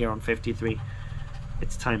hit here on 53.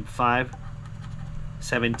 It's time. 5,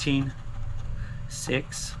 17,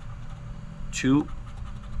 6, 2.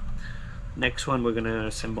 Next one we're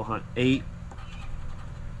gonna symbol hunt 8.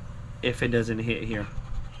 If it doesn't hit here.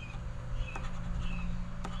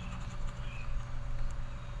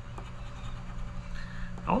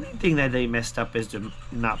 The only thing that they messed up is to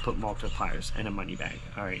not put multipliers and a money bag.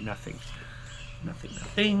 Alright, nothing.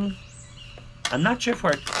 Nothing. I'm not sure if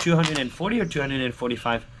we're at 240 or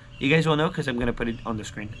 245. You guys will know because I'm going to put it on the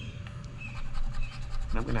screen.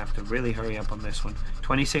 I'm going to have to really hurry up on this one.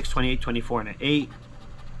 26, 28, 24, and an 8.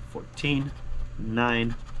 14,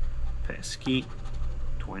 9, pesky,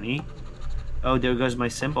 20. Oh, there goes my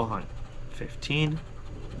symbol hunt. 15.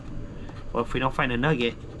 Well, if we don't find a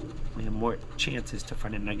nugget, we have more chances to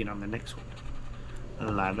find a nugget on the next one.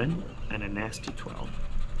 11 and a nasty 12.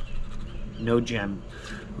 No gem.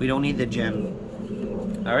 We don't need the gem.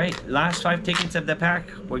 Alright, last 5 tickets of the pack.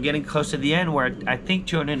 We're getting close to the end. We're at, I think,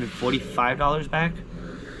 $245 back.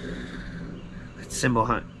 Let's symbol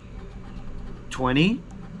hunt. 20,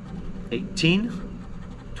 18,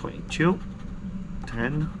 22,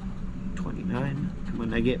 10, 29. Come on,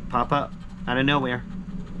 nugget. Pop up out of nowhere.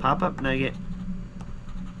 Pop up, nugget.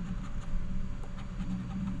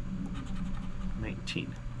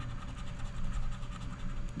 19.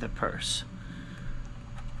 The purse.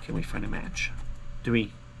 Can we find a match?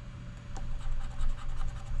 3.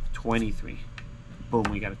 23. Boom,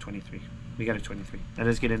 we got a 23. We got a 23. Let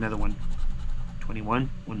us get another one. 21.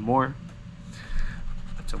 One more.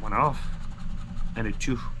 That's a 1 off. And a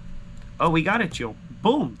 2. Oh, we got a 2.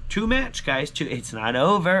 Boom. 2 match, guys. 2. It's not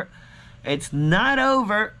over. It's not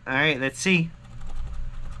over. Alright, let's see.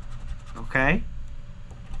 Okay.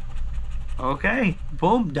 Okay.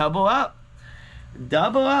 Boom. Double up.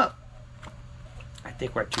 Double up. I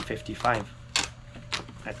think we're at 255.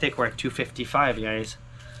 I think we're at 255, guys.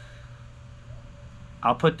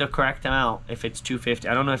 I'll put the correct amount if it's 250.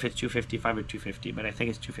 I don't know if it's 255 or 250, but I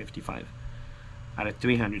think it's 255 out of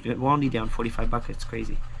 300. We're only down 45 buckets.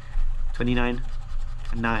 Crazy. 29,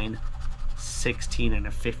 9, 16, and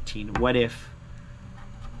a 15. What if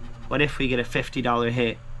we get a $50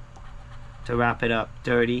 hit to wrap it up?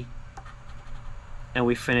 30, and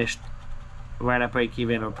we finished right at break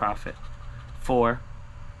even or profit. 4,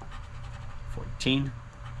 14,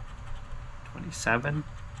 27.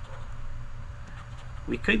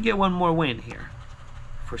 We could get one more win here.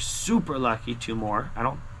 If we're super lucky, 2 more. I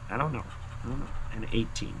don't know. And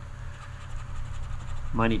 18.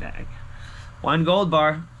 Money bag. 1 gold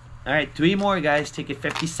bar. Alright, 3 more, guys. Ticket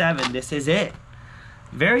 57. This is it.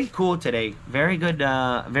 Very cool today. Very good,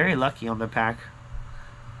 very lucky on the pack.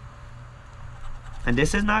 And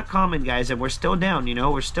this is not common, guys, and we're still down, you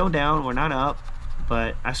know, we're still down, we're not up,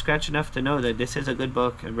 but I scratched enough to know that this is a good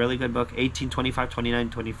book, a really good book. 18, 25,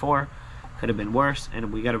 29, 24, could have been worse,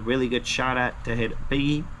 and we got a really good shot at to hit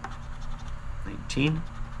biggie. 19,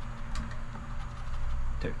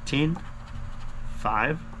 13,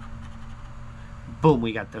 5, boom,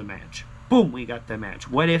 we got the match. Boom, we got the match.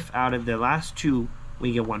 What if out of the last 2,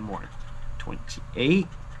 we get 1 more? 28,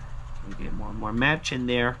 we get one more match in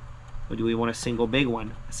there. Or do we want a single big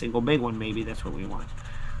one? A single big one, maybe. That's what we want.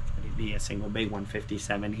 Let it be a single big one.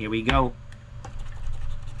 57. Here we go.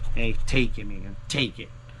 Hey, take it, man. Take it.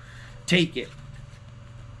 Take it.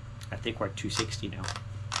 I think we're at 260 now.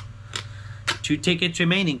 2 tickets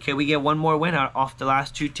remaining. Can we get 1 more win out off the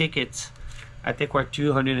last 2 tickets? I think we're at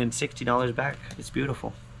 $260 back. It's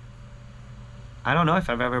beautiful. I don't know if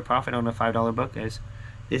I've ever profited on a $5 book, guys.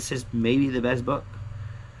 This is maybe the best book.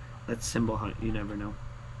 Let's symbol hunt. You never know.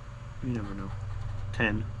 You never know.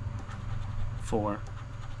 10, 4.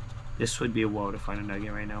 This would be a woe to find a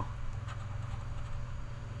nugget right now.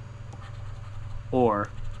 Or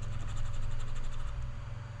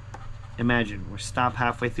imagine we're stopped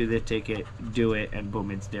halfway through the ticket, do it, and boom,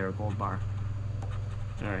 it's there, a gold bar.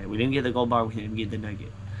 Alright, we didn't get the gold bar, we didn't get the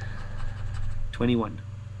nugget. 21.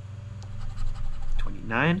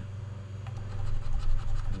 29.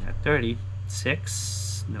 We got 30.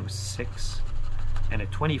 6. No, 6. And a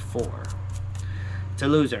 24. It's a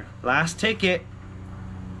loser. Last ticket.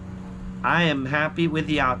 I am happy with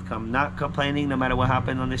the outcome. Not complaining no matter what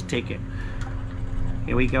happened on this ticket.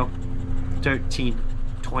 Here we go. 13,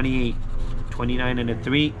 28, 29, and a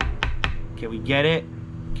 3. Can we get it?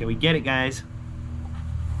 Can we get it, guys?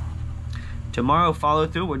 Tomorrow, follow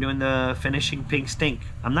through. We're doing the finishing Pink Stink.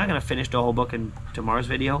 I'm not going to finish the whole book in tomorrow's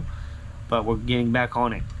video, but we're getting back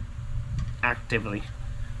on it actively.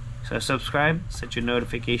 So subscribe, set your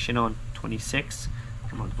notification on. 26.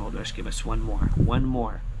 Come on, Goldrush, give us 1 more. 1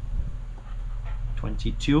 more.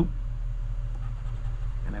 22,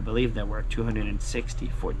 And I believe that we're 260.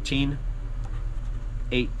 14,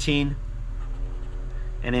 18,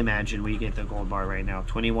 and imagine we get the gold bar right now.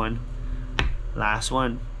 21. Last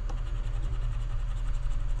one.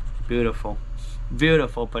 Beautiful.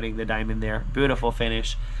 Beautiful putting the diamond there. Beautiful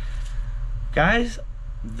finish. Guys,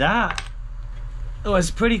 that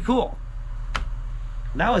was pretty cool.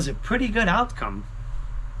 That was a pretty good outcome.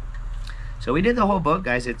 So we did the whole book,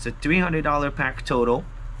 guys. It's a $300 pack total.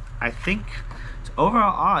 I think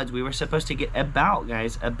overall odds we were supposed to get about,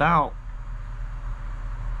 guys, about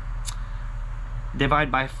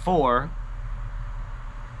divide by 4.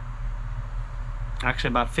 Actually,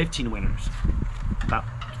 about 15 winners. About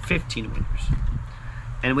 15 winners.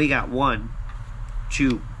 And we got 1,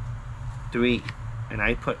 2, 3, and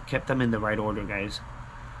I kept them in the right order, guys,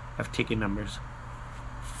 of ticket numbers.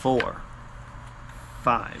 4,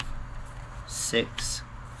 5, 6,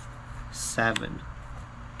 7,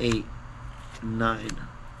 8, 9,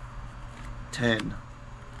 10,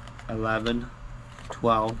 11,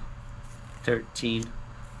 12, 13,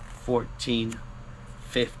 14,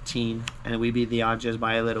 15, and we beat the odds just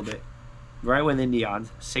by a little bit. Right within the odds.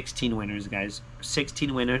 16 winners, guys.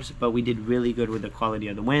 16 winners, but we did really good with the quality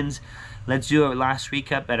of the wins. Let's do our last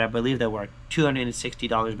recap, and I believe that we're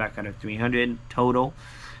 $260 back out of 300 total.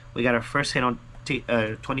 We got our first hit on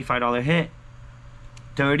 $25 hit.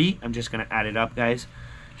 30. I'm just gonna add it up, guys.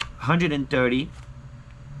 130.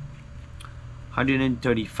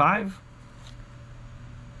 135.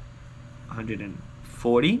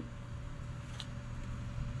 140.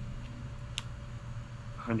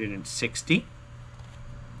 160,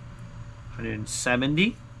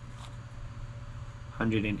 170,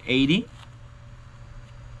 180,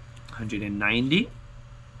 190,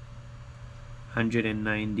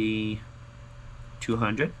 190,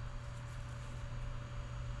 200,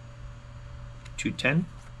 210,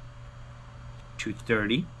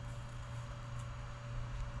 230,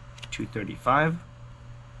 235,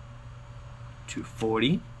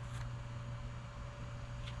 240,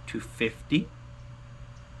 250,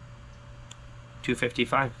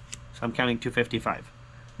 255. So I'm counting 255,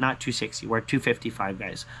 not 260. We're 255,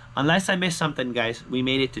 guys. Unless I missed something, guys, we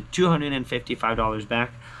made it to $255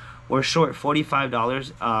 back. We're short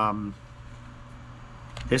 $45.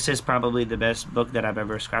 This is probably the best book that I've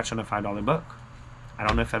ever scratched on a $5 book. I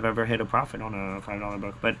don't know if I've ever hit a profit on a $5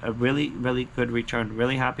 book, but a really, really good return.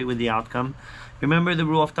 Really happy with the outcome. Remember the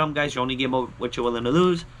rule of thumb, guys. You only give up what you're willing to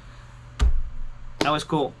lose. That was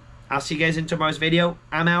cool. I'll see you guys in tomorrow's video.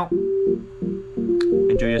 I'm out.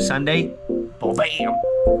 Enjoy your Sunday.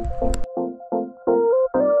 Bam.